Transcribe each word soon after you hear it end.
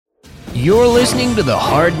You're listening to the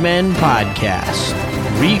Hard Men Podcast,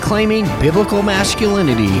 reclaiming biblical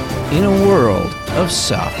masculinity in a world of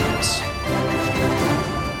softness.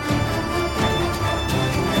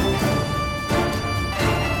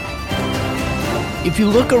 If you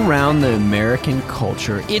look around the American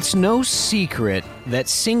culture, it's no secret that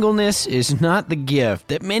singleness is not the gift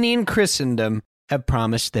that many in Christendom have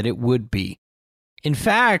promised that it would be. In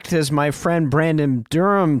fact, as my friend Brandon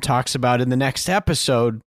Durham talks about in the next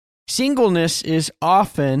episode, singleness is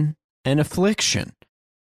often an affliction.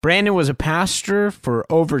 Brandon was a pastor for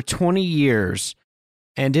over 20 years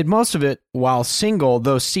and did most of it while single,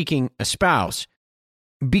 though seeking a spouse.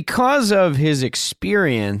 Because of his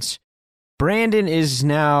experience, Brandon is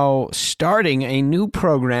now starting a new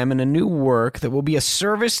program and a new work that will be a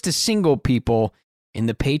service to single people in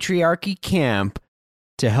the patriarchy camp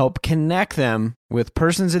to help connect them with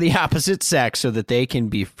persons of the opposite sex so that they can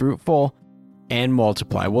be fruitful and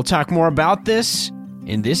multiply. We'll talk more about this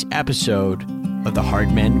in this episode of the Hard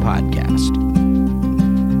Men Podcast.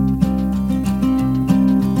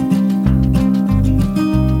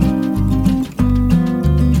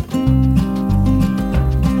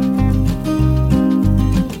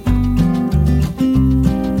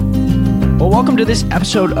 Welcome to this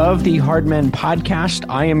episode of the Hard Men Podcast.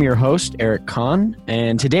 I am your host, Eric Kahn,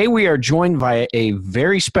 and today we are joined by a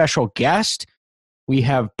very special guest. We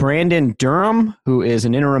have Brandon Durham, who is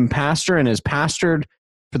an interim pastor and has pastored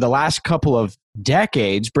for the last couple of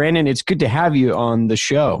decades. Brandon, it's good to have you on the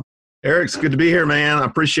show. Eric, it's good to be here, man. I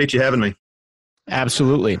appreciate you having me.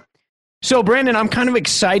 Absolutely. So, Brandon, I'm kind of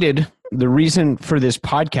excited, the reason for this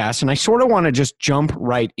podcast, and I sort of want to just jump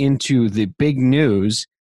right into the big news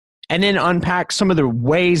and then unpack some of the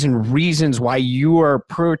ways and reasons why you are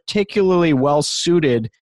particularly well suited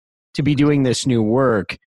to be doing this new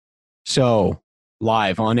work. So,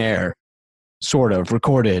 live on air, sort of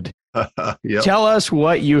recorded. Yep. Tell us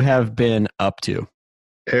what you have been up to.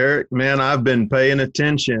 Eric, man, I've been paying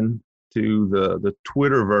attention to the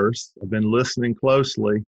Twitterverse. I've been listening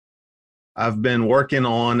closely. I've been working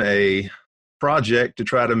on a project to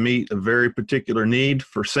try to meet a very particular need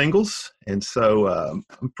for singles. And so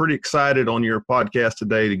I'm pretty excited on your podcast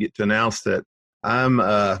today to get to announce that I'm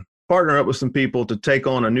partnering up with some people to take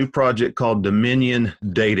on a new project called Dominion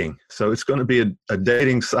Dating. So it's going to be a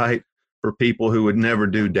dating site for people who would never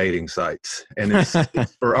do dating sites. And it's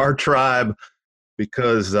for our tribe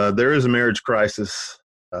because there is a marriage crisis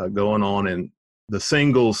going on, and the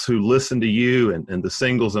singles who listen to you and the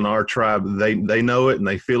singles in our tribe, they know it and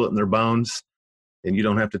they feel it in their bones. And you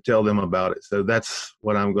don't have to tell them about it. So that's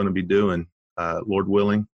what I'm going to be doing, Lord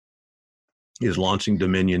willing, is launching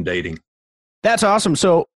Dominion Dating. That's awesome.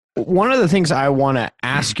 So one of the things I want to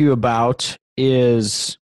ask you about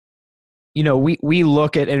is, you know, we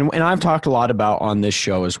look at, and I've talked a lot about on this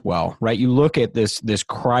show as well, right? You look at this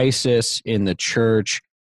crisis in the church.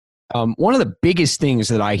 One of the biggest things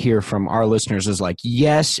that I hear from our listeners is like,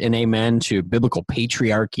 yes and amen to biblical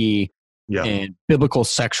patriarchy. Yeah. And biblical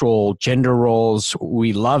sexual gender roles.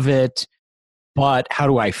 We love it. But how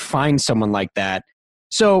do I find someone like that?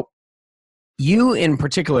 So you in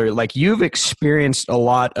particular, like you've experienced a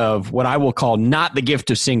lot of what I will call not the gift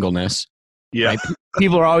of singleness. Yeah. Right?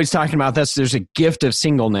 People are always talking about this. There's a gift of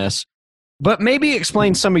singleness. But maybe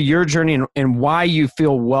explain some of your journey and why you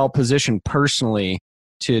feel well positioned personally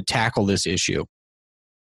to tackle this issue.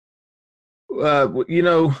 You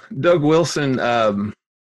know, Doug Wilson,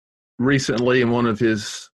 recently in one of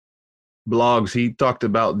his blogs, he talked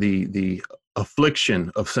about the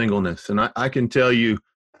affliction of singleness. And I can tell you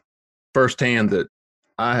firsthand that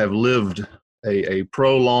I have lived a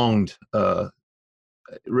prolonged,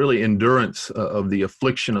 really endurance of the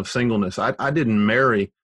affliction of singleness. I didn't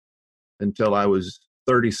marry until I was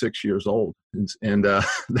 36 years old. And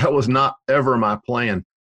that was not ever my plan.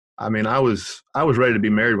 I mean, I was ready to be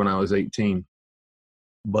married when I was 18.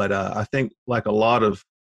 But I think like a lot of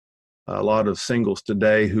singles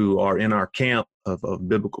today who are in our camp of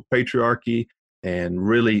biblical patriarchy and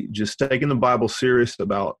really just taking the Bible serious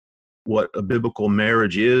about what a biblical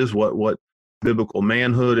marriage is, what biblical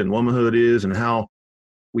manhood and womanhood is, and how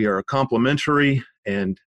we are complementary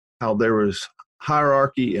and how there is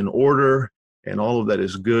hierarchy and order and all of that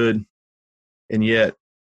is good. And yet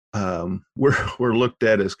we're looked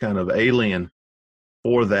at as kind of alien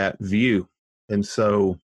for that view. And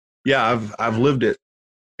so, yeah, I've lived it,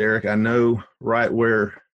 Eric. I know right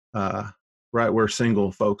where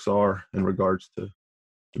single folks are in regards to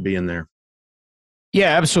being there.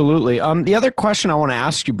 Yeah, absolutely. The other question I want to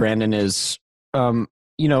ask you, Brandon, is,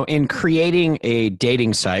 in creating a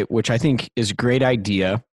dating site, which I think is a great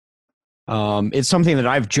idea, It's something that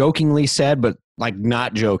I've jokingly said, but like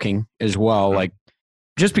not joking as well. Like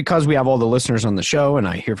just because we have all the listeners on the show and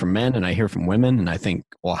I hear from men and I hear from women and I think,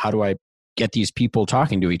 well, how do I get these people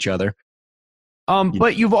talking to each other?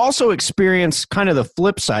 But you've also experienced kind of the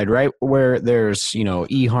flip side, right? Where there's,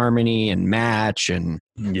 eHarmony and Match and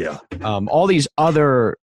all these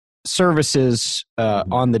other services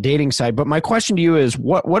on the dating side. But my question to you is,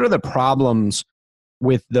 what are the problems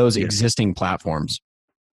with those existing platforms?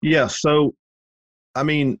 Yeah. So, I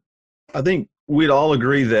mean, I think we'd all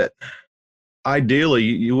agree that ideally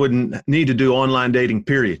you wouldn't need to do online dating,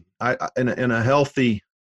 period. In a healthy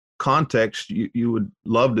context, you would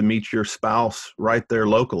love to meet your spouse right there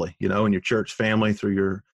locally, in your church family through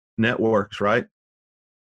your networks, right?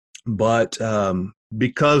 But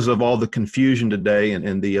because of all the confusion today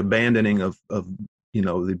and the abandoning of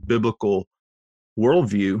the biblical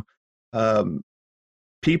worldview,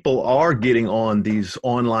 people are getting on these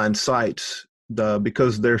online sites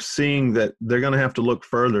because they're seeing that they're going to have to look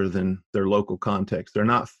further than their local context. They're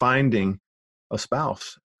not finding a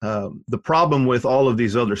spouse. The problem with all of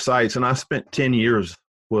these other sites, and I spent 10 years,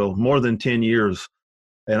 more than 10 years,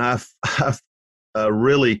 and I've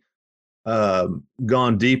really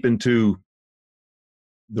gone deep into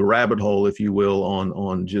the rabbit hole, if you will,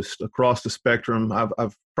 on just across the spectrum.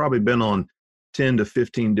 I've probably been on 10 to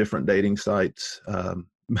 15 different dating sites.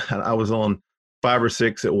 I was on 5 or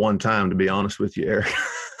 6 at one time, to be honest with you, Eric.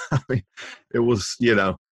 I mean, it was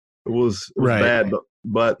right. Bad,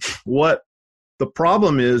 but what the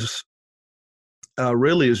problem is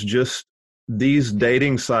really is just these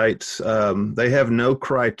dating sites. They have no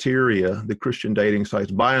criteria. The Christian dating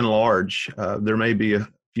sites, by and large, there may be a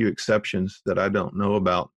few exceptions that I don't know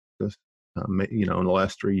about because, in the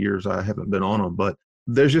last 3 years I haven't been on them, but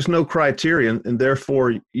there's just no criteria, and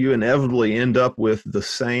therefore you inevitably end up with the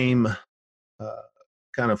same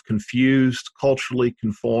kind of confused, culturally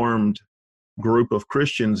conformed group of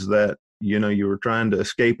Christians that you were trying to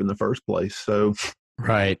escape in the first place. So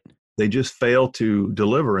right, they just fail to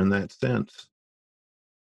deliver in that sense.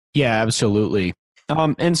 Yeah, absolutely.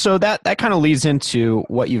 And so that kind of leads into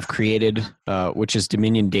what you've created, which is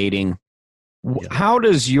Dominion Dating. Yeah. How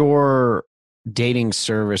does your dating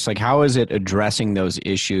service, how is it addressing those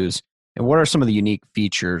issues, and what are some of the unique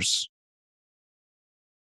features?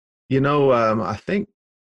 I think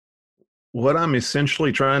what I'm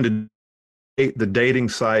essentially trying to create the dating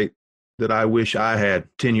site that I wish I had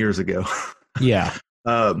 10 years ago. Yeah.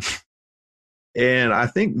 And I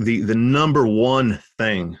think the number one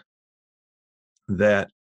thing that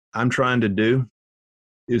I'm trying to do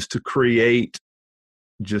is to create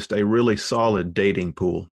just a really solid dating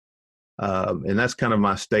pool. And that's kind of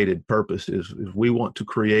my stated purpose is we want to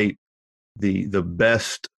create the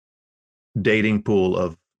best dating pool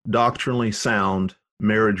of doctrinally sound,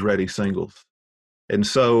 marriage-ready singles. And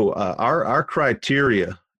so our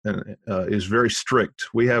criteria is very strict.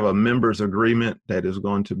 We have a members agreement that is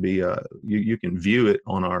going to be you can view it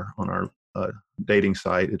on our dating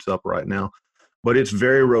site. It's up right now, but it's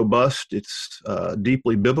very robust. It's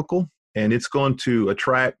deeply biblical, and it's going to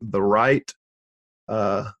attract the right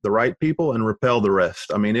people and repel the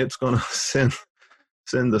rest. I mean, it's going to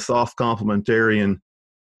send the soft complementarian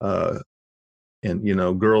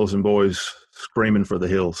and girls and boys screaming for the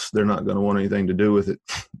hills. They're not going to want anything to do with it.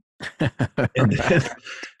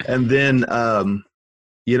 and then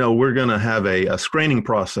we're going to have a screening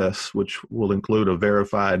process, which will include a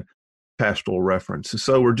verified pastoral reference.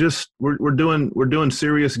 So we're doing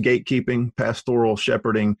serious gatekeeping. Pastoral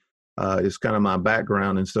shepherding is kind of my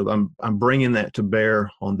background, and so I'm bringing that to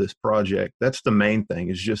bear on this project. That's the main thing,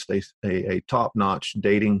 is just a top-notch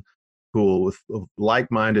dating pool with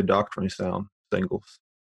like-minded, doctrinally sound singles.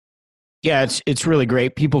 Yeah, it's really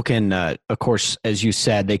great. People can, of course, as you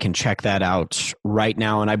said, they can check that out right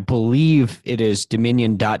now. And I believe it is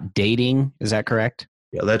dominion.dating. Is that correct?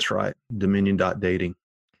 Yeah, that's right. Dominion.dating.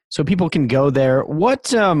 So people can go there.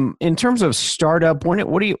 What, in terms of startup,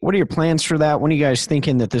 what are your plans for that? When are you guys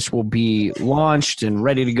thinking that this will be launched and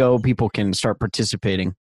ready to go? People can start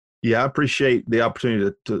participating. Yeah, I appreciate the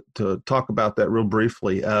opportunity to talk about that real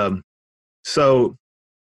briefly. So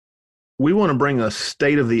we want to bring a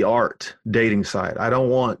state-of-the-art dating site. I don't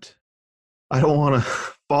want to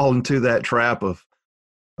fall into that trap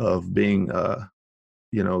of being,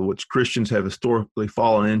 which Christians have historically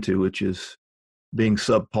fallen into, which is being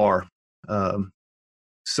subpar.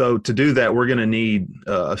 So to do that, we're going to need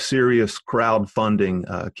a serious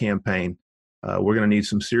crowdfunding campaign. We're going to need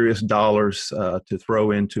some serious dollars to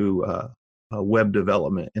throw into web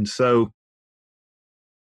development. And so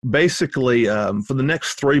basically, for the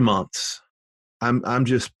next 3 months, I'm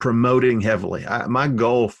just promoting heavily. My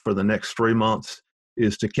goal for the next 3 months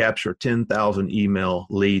is to capture 10,000 email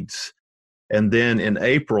leads. And then in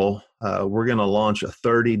April, we're going to launch a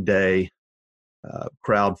 30-day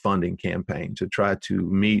crowdfunding campaign to try to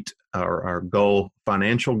meet our goal,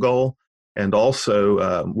 financial goal. And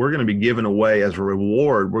also, we're going to be giving away, as a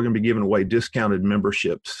reward, we're going to be giving away discounted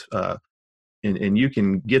memberships. And you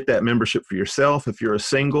can get that membership for yourself if you're a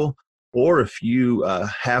single, or if you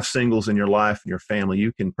have singles in your life and your family,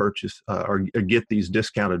 you can purchase or get these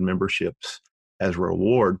discounted memberships as a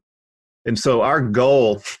reward. And so our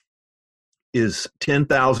goal is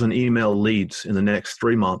 10,000 email leads in the next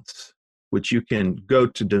 3 months, which you can go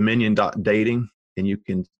to dominion.dating and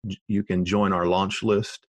you can join our launch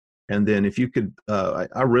list. And then if you could,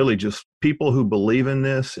 I really just, people who believe in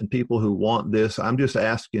this and people who want this, I'm just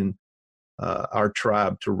asking our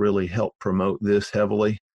tribe to really help promote this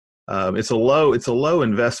heavily. It's a low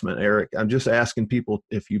investment, Eric. I'm just asking people,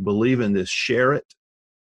 if you believe in this, share it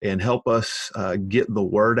and help us get the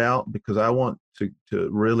word out, because I want to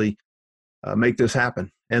really make this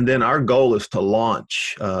happen. And then our goal is to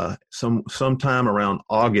launch sometime around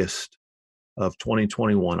August of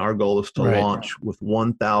 2021. Our goal is to launch with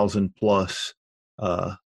 1,000 plus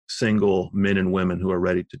single men and women who are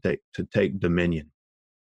ready to take dominion,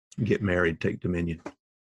 get married, take dominion.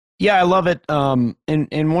 Yeah, I love it.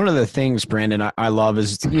 And one of the things, Brandon, I love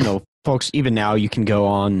is, folks, even now you can go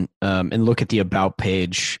on and look at the About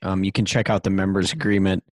page. You can check out the members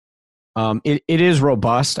agreement. It is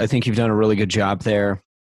robust. I think you've done a really good job there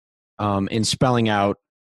in spelling out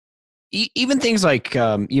even things like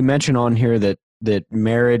you mentioned on here that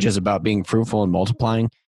marriage is about being fruitful and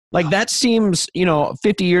multiplying. Like that seems,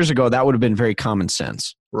 50 years ago, that would have been very common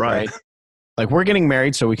sense. Right? Like we're getting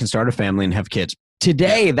married so we can start a family and have kids.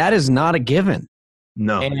 Today, that is not a given.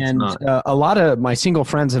 No, and it's not. A lot of my single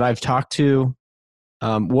friends that I've talked to,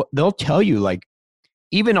 they'll tell you, like,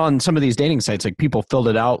 even on some of these dating sites, like people filled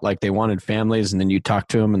it out like they wanted families, and then you talk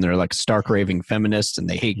to them and they're like stark raving feminists and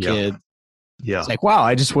they hate kids. Yeah. It's like, wow,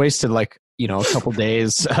 I just wasted a couple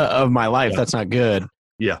days of my life. Yeah. That's not good.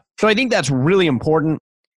 Yeah. So I think that's really important.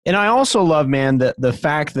 And I also love, man, the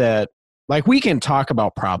fact that like we can talk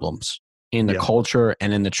about problems in the culture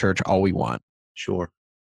and in the church all we want. Sure.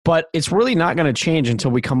 But it's really not going to change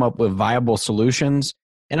until we come up with viable solutions.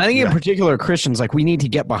 And I think in particular, Christians, like we need to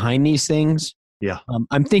get behind these things. Yeah.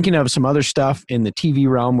 I'm thinking of some other stuff in the TV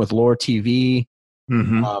realm with Lore TV.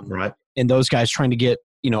 Mm-hmm. Right. And those guys trying to get,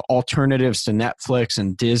 alternatives to Netflix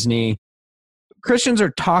and Disney. Christians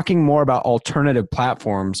are talking more about alternative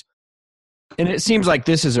platforms. And it seems like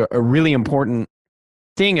this is a really important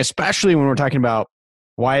thing, especially when we're talking about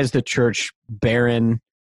why is the church barren?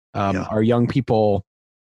 Our young people,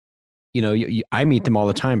 I meet them all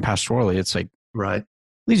the time pastorally. It's like,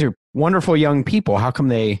 these are wonderful young people. How come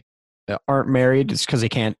they aren't married? It's because they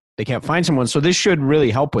can't find someone. So this should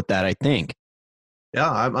really help with that, I think.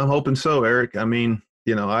 Yeah, I'm hoping so, Eric. I mean,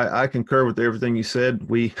 I concur with everything you said.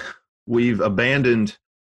 We've abandoned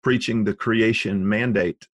preaching the creation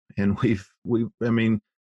mandate, and you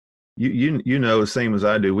know, the same as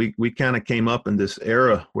I do. We kind of came up in this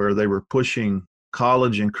era where they were pushing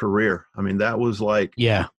college and career. I mean, that was like,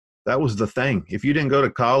 that was the thing. If you didn't go to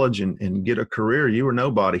college and get a career, you were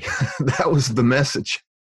nobody. That was the message.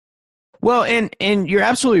 Well, and you're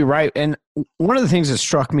absolutely right. And one of the things that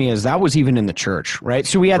struck me is that was even in the church, right?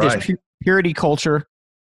 So we had this purity culture,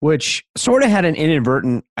 which sort of had an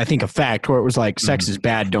inadvertent, I think, effect where it was like, sex is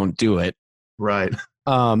bad, don't do it. Right.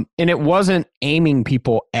 And it wasn't aiming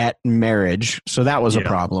people at marriage. So that was a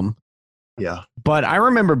problem. Yeah. But I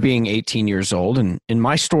remember being 18 years old, and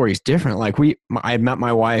my story's different. Like I met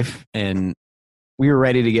my wife and we were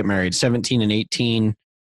ready to get married, 17 and 18.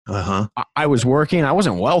 I was working. I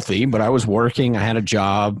wasn't wealthy, but I was working. I had a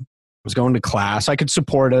job, was going to class. I could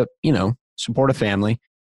support a family.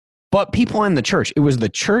 But people in the church, it was the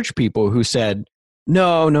church people who said,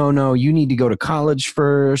 no, you need to go to college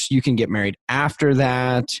first. You can get married after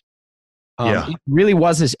that. It really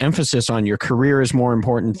was this emphasis on your career is more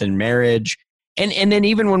important than marriage. And then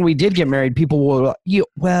even when we did get married, people were,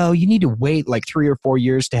 you need to wait like 3 or 4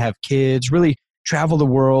 years to have kids, really travel the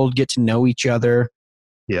world, get to know each other.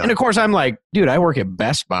 Yeah. And of course, I'm like, dude, I work at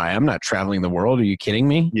Best Buy. I'm not traveling the world. Are you kidding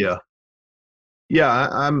me? Yeah. Yeah,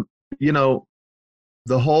 I'm,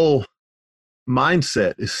 the whole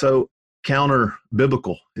mindset is so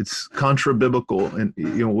counter-biblical. It's contra-biblical. And,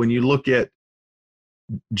 when you look at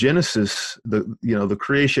Genesis, the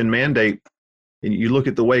creation mandate, and you look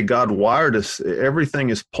at the way God wired us, everything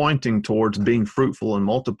is pointing towards being fruitful and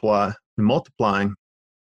multiplying.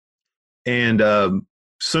 And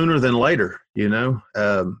sooner than later,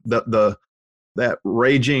 the that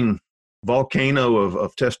raging volcano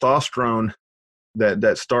of testosterone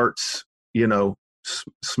that starts,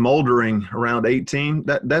 smoldering around 18.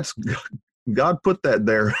 That's God put that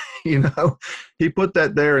there. He put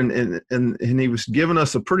that there, and he was giving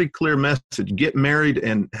us a pretty clear message: get married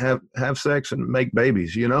and have sex and make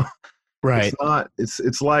babies. Right.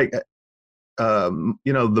 It's like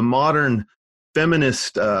the modern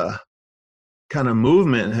feminist kind of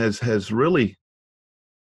movement has really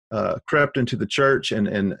crept into the church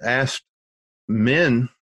and asked men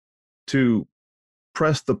to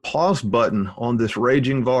press the pause button on this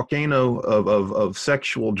raging volcano of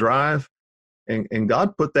sexual drive. And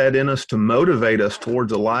God put that in us to motivate us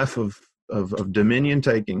towards a life of dominion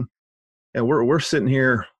taking. And we're sitting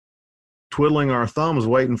here twiddling our thumbs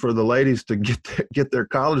waiting for the ladies to get their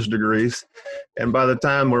college degrees. And by the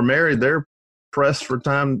time we're married, they're pressed for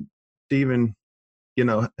time to even,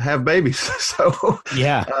 have babies. So,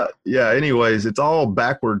 anyways, it's all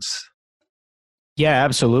backwards. Yeah,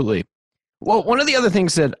 absolutely. Well, one of the other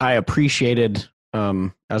things that I appreciated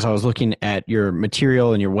as I was looking at your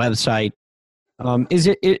material and your website is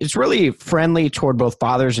it's really friendly toward both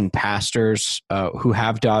fathers and pastors who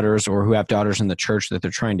have daughters or who have daughters in the church that they're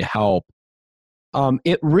trying to help.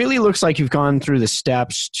 It really looks like you've gone through the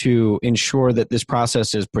steps to ensure that this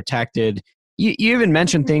process is protected. You even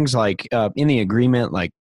mentioned things like in the agreement,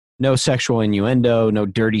 like no sexual innuendo, no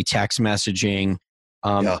dirty text messaging.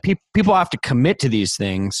 People have to commit to these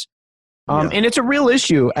things. And it's a real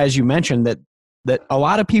issue, as you mentioned, that a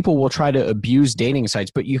lot of people will try to abuse dating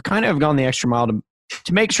sites, but you kind of have gone the extra mile to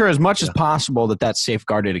make sure as much as possible that that's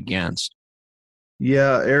safeguarded against.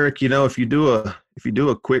 Yeah, Eric, if you do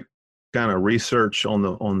a quick kind of research on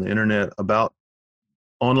the internet about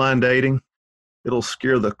online dating, it'll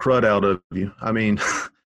scare the crud out of you. I mean,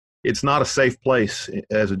 it's not a safe place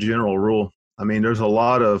as a general rule. I mean, there's a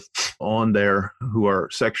lot of on there who are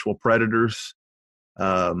sexual predators.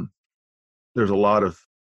 There's a lot of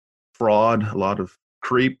fraud, a lot of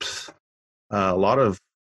creeps, a lot of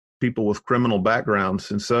people with criminal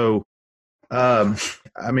backgrounds. And so, I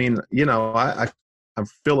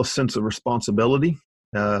feel a sense of responsibility.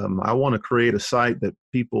 I want to create a site that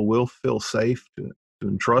people will feel safe to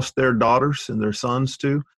entrust their daughters and their sons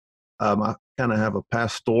to. I kind of have a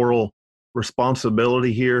pastoral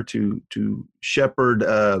responsibility here to shepherd,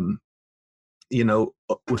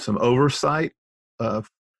 with some oversight,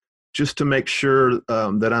 just to make sure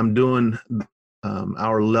that I'm doing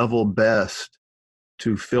our level best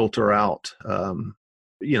to filter out,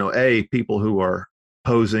 people who are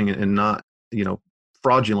posing and not,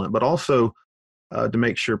 fraudulent, but also to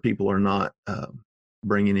make sure people are not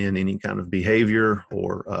bringing in any kind of behavior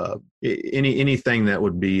or anything that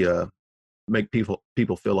would be make people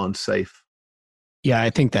feel unsafe. Yeah,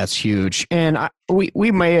 I think that's huge. And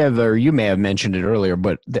we may have, or you may have mentioned it earlier,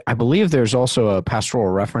 but I believe there's also a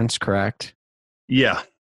pastoral reference, correct? Yeah,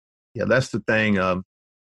 that's the thing.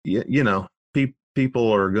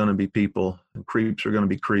 People are going to be people, and creeps are going to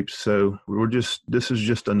be creeps. So this is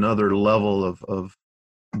just another level of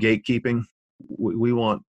gatekeeping. We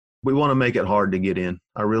want to make it hard to get in.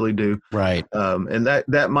 I really do. Right. And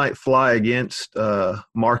that might fly against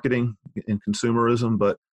marketing and consumerism,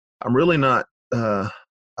 but I'm really not. I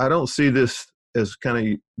don't see this as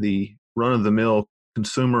kind of the run-of-the-mill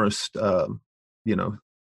consumerist.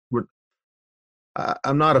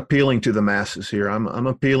 I'm not appealing to the masses here. I'm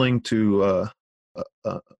appealing to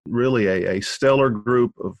really a stellar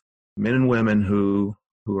group of men and women who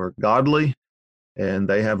are godly, and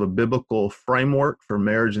they have a biblical framework for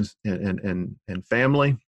marriage and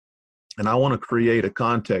family. And I want to create a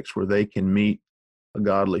context where they can meet a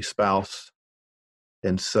godly spouse.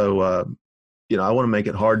 And so, I want to make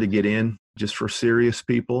it hard to get in just for serious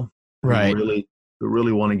people right. who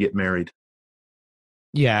really want to get married.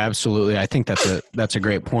 Yeah, absolutely. I think that's a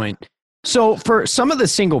great point. So for some of the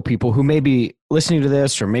single people who may be listening to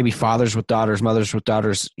this, or maybe fathers with daughters, mothers with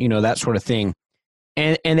daughters, that sort of thing,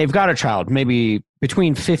 and they've got a child, maybe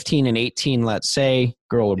between 15 and 18, let's say,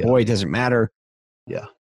 girl or boy, doesn't matter. Yeah.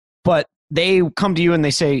 But they come to you and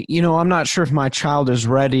they say, I'm not sure if my child is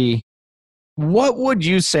ready. What would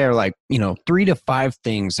you say are 3 to 5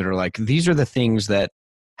 things that are these are the things that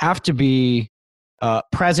have to be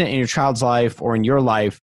present in your child's life or in your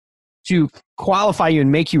life to qualify you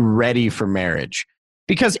and make you ready for marriage?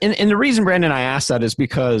 Because, and the reason, Brandon, I asked that is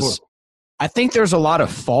because I think there's a lot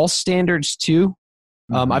of false standards too.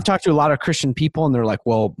 I've talked to a lot of Christian people and they're like,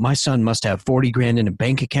 well, my son must have 40 grand in a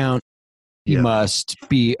bank account. He must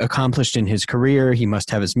be accomplished in his career. He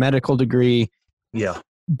must have his medical degree. Yeah.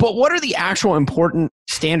 But what are the actual important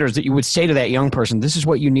standards that you would say to that young person? This is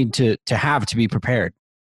what you need to have to be prepared.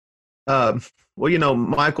 Well,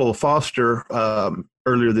 Michael Foster,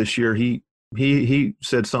 earlier this year, he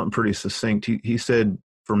said something pretty succinct. He said,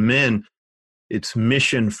 for men, it's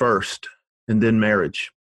mission first and then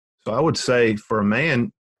marriage. So I would say for a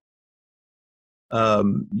man,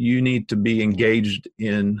 you need to be engaged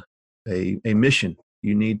in a mission.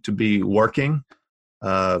 You need to be working.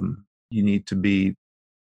 You need to be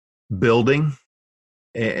building.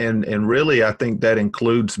 And really, I think that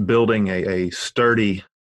includes building a sturdy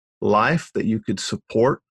life that you could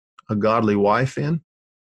support a godly wife in.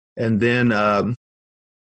 And then I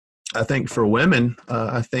think for women,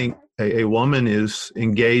 I think a woman is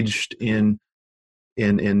engaged in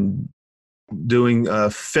doing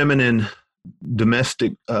feminine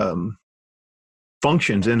domestic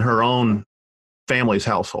functions in her own family's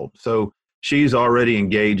household. So she's already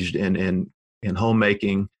engaged in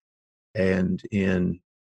homemaking and in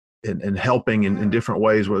helping in different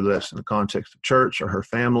ways, whether that's in the context of church or her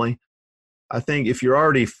family. I think if you're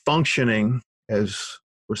already functioning as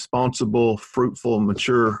responsible, fruitful,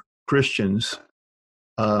 mature Christians,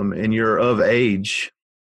 and you're of age,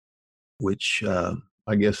 which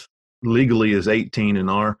I guess legally is 18 in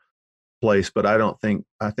our place, but I think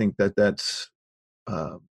that's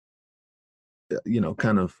kind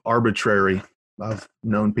of arbitrary. I've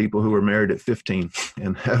known people who were married at 15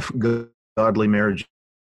 and have godly marriages.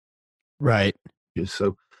 Right.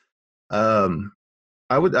 So, I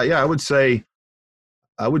would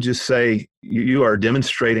just say you are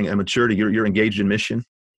demonstrating a maturity. You're engaged in mission.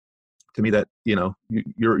 To me, that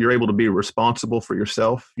you're able to be responsible for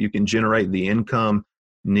yourself. You can generate the income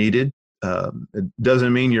needed. It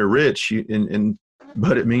doesn't mean you're rich,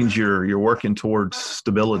 but it means you're working towards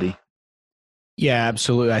stability. Yeah,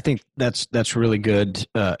 absolutely. I think that's really good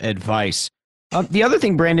advice. The other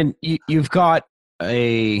thing, Brandon, you've got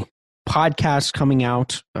a podcast coming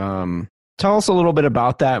out. Tell us a little bit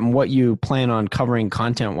about that and what you plan on covering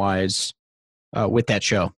content-wise with that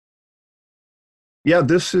show. Yeah,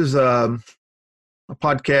 this is a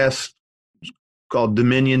podcast called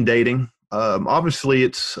Dominion Dating. Obviously,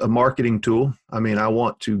 it's a marketing tool. I mean, I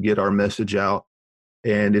want to get our message out,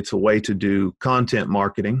 and it's a way to do content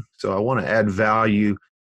marketing. So I want to add value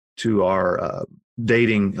to our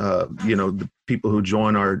dating, the people who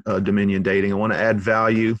join our Dominion Dating. I want to add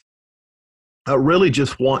value. I really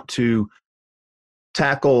just want to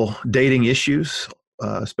tackle dating issues,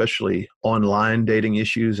 especially online dating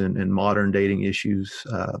issues and modern dating issues.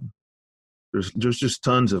 There's just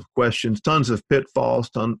tons of questions, tons of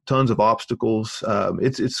pitfalls, tons of obstacles.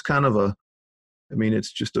 It's kind of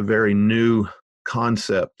it's just a very new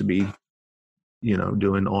concept to be,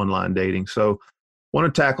 doing online dating. So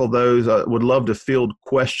want to tackle those. Would love to field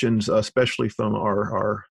questions, especially from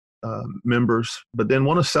our members, but then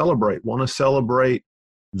want to celebrate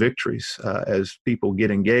victories as people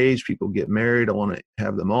get engaged, people get married. I want to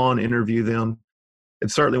have them on, interview them,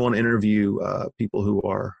 and certainly want to interview people who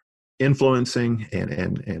are influencing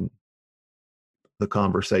and the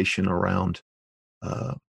conversation around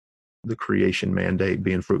the creation mandate,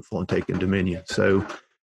 being fruitful and taking dominion. So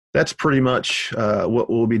that's pretty much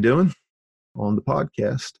what we'll be doing on the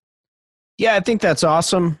podcast. Yeah, I think that's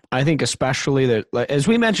awesome. I think especially that, as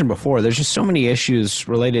we mentioned before, there's just so many issues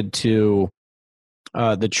related to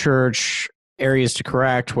the church, areas to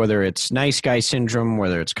correct, whether it's nice guy syndrome,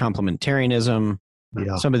 whether it's complementarianism,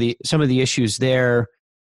 some of the issues there,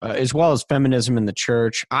 as well as feminism in the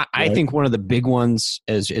church. I think one of the big ones,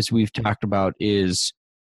 as we've talked about, is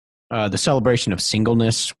the celebration of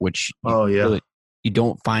singleness, which you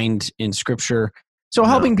don't find in Scripture. So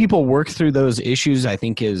helping people work through those issues, I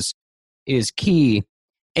think, is key.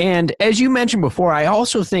 And as you mentioned before, I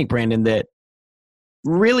also think, Brandon, that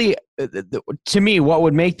really, to me, what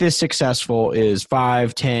would make this successful is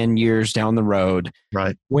 5-10 years down the road,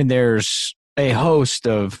 right, when there's a host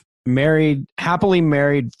of happily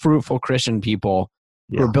married, fruitful Christian people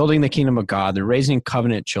who are building the kingdom of God. They're raising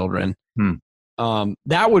covenant children.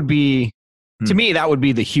 That would be, to me, that would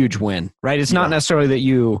be the huge win, right? It's not necessarily that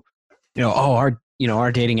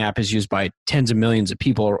our dating app is used by tens of millions of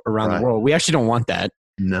people around the world. We actually don't want that.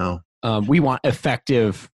 No. We want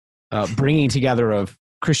effective bringing together of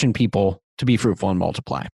Christian people to be fruitful and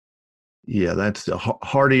multiply. Yeah, that's a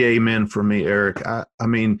hearty amen for me, Eric. I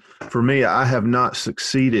mean, for me, I have not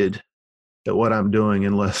succeeded at what I'm doing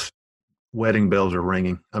unless wedding bells are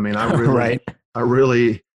ringing. I mean, I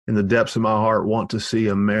really, in the depths of my heart, want to see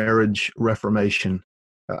a marriage reformation.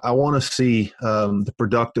 I want to see the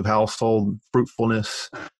productive household fruitfulness.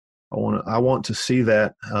 I want to see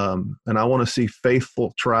that, and I want to see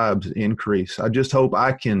faithful tribes increase. I just hope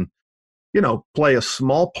I can, play a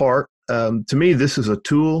small part. To me, this is a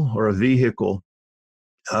tool or a vehicle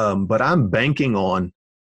But I'm banking on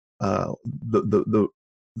the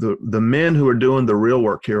men who are doing the real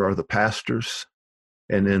work here are the pastors,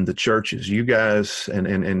 and then the churches, you guys,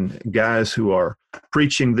 and guys who are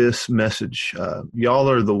preaching this message. Y'all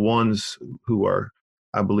are the ones who are,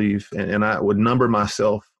 I believe, and I would number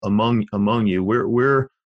myself among you. We're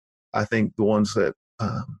I think the ones that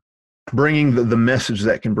bringing the message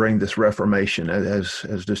that can bring this reformation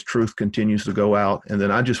as this truth continues to go out. And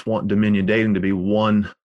then I just want Dominion Dating to be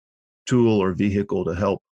one tool or vehicle to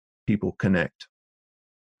help people connect.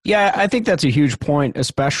 Yeah, I think that's a huge point,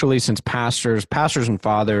 especially since pastors and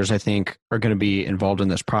fathers, I think, are going to be involved in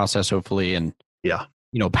this process, hopefully. And,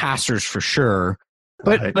 pastors for sure.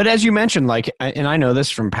 But as you mentioned, and I know this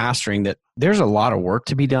from pastoring, that there's a lot of work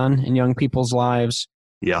to be done in young people's lives.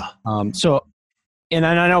 Yeah. And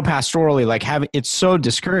I know pastorally, it's so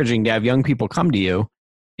discouraging to have young people come to you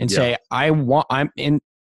and say, I want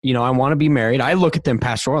to be married. I look at them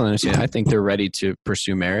pastorally and I say, I think they're ready to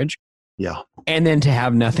pursue marriage. Yeah. And then to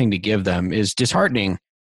have nothing to give them is disheartening.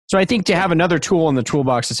 So I think to have another tool in the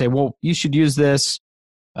toolbox to say, well, you should use this.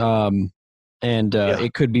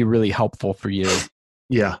 It could be really helpful for you.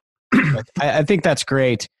 Yeah. I think that's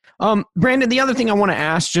great. Brandon, the other thing I want to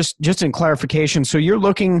ask, just in clarification. So you're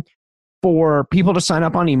looking for people to sign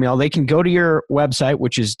up on email. They can go to your website,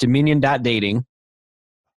 which is dominion.dating.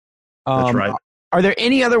 That's right. Are there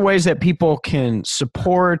any other ways that people can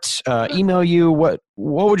support, email you? What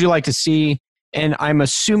would you like to see? And I'm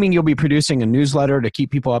assuming you'll be producing a newsletter to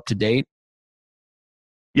keep people up to date.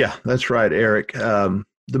 Yeah, that's right, Eric.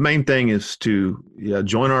 The main thing is to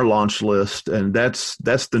join our launch list, and that's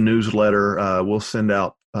the newsletter. We'll send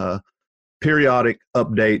out periodic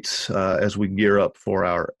updates as we gear up for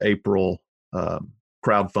our April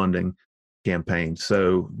crowdfunding campaign.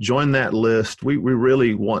 So join that list. We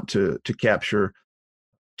really want to capture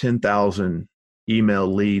 10,000 email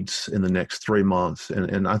leads in the next 3 months.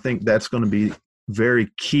 And I think that's going to be very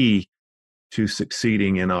key to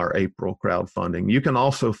succeeding in our April crowdfunding. You can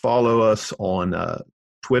also follow us on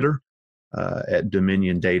Twitter at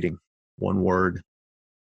Dominion Dating, one word.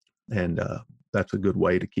 And that's a good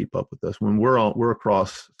way to keep up with us. When we're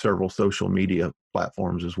across several social media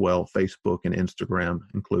platforms as well, Facebook and Instagram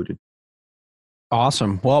included.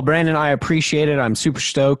 Awesome. Well, Brandon, I appreciate it. I'm super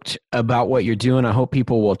stoked about what you're doing. I hope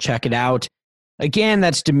people will check it out. Again,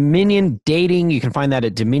 that's Dominion Dating. You can find that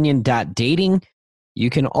at dominion.dating. You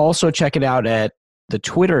can also check it out at the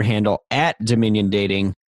Twitter handle at Dominion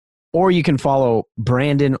Dating, or you can follow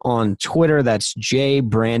Brandon on Twitter. That's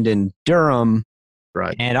jbrandondurham.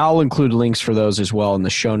 Right. And I'll include links for those as well in the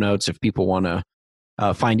show notes if people want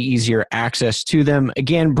to find easier access to them.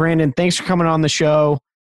 Again, Brandon, thanks for coming on the show.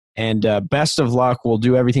 And best of luck. We'll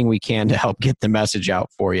do everything we can to help get the message out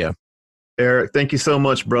for you. Eric, thank you so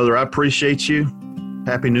much, brother. I appreciate you.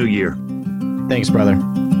 Happy New Year. Thanks, brother.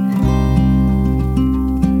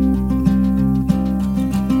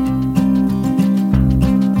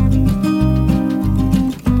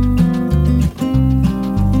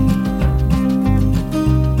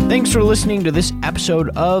 Thanks for listening to this episode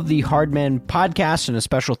of the Hard Men Podcast, and a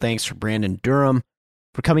special thanks for Brandon Durham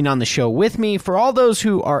for coming on the show with me. For all those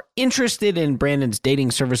who are interested in Brandon's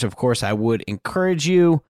dating service, of course, I would encourage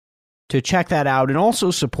you to check that out and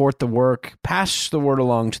also support the work. Pass the word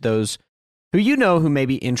along to those who you know who may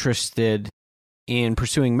be interested in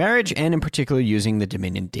pursuing marriage and in particular using the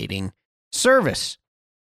Dominion Dating service.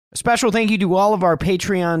 A special thank you to all of our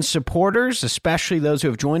Patreon supporters, especially those who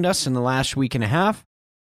have joined us in the last week and a half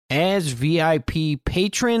as VIP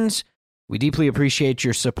patrons. We deeply appreciate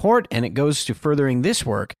your support, and it goes to furthering this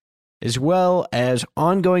work, as well as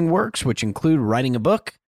ongoing works, which include writing a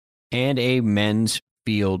book and a men's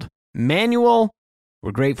field manual.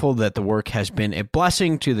 We're grateful that the work has been a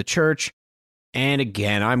blessing to the church. And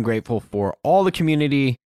again, I'm grateful for all the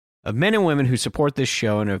community of men and women who support this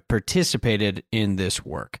show and have participated in this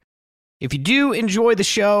work. If you do enjoy the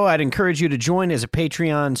show, I'd encourage you to join as a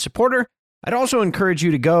Patreon supporter. I'd also encourage you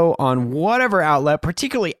to go on whatever outlet,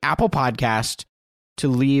 particularly Apple Podcast, to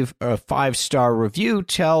leave a 5-star review.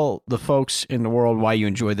 Tell the folks in the world why you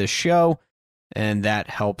enjoy this show, and that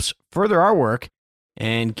helps further our work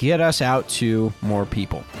and get us out to more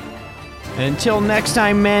people. Until next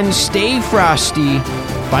time, men, stay frosty,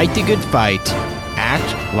 fight the good fight,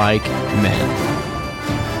 act like men.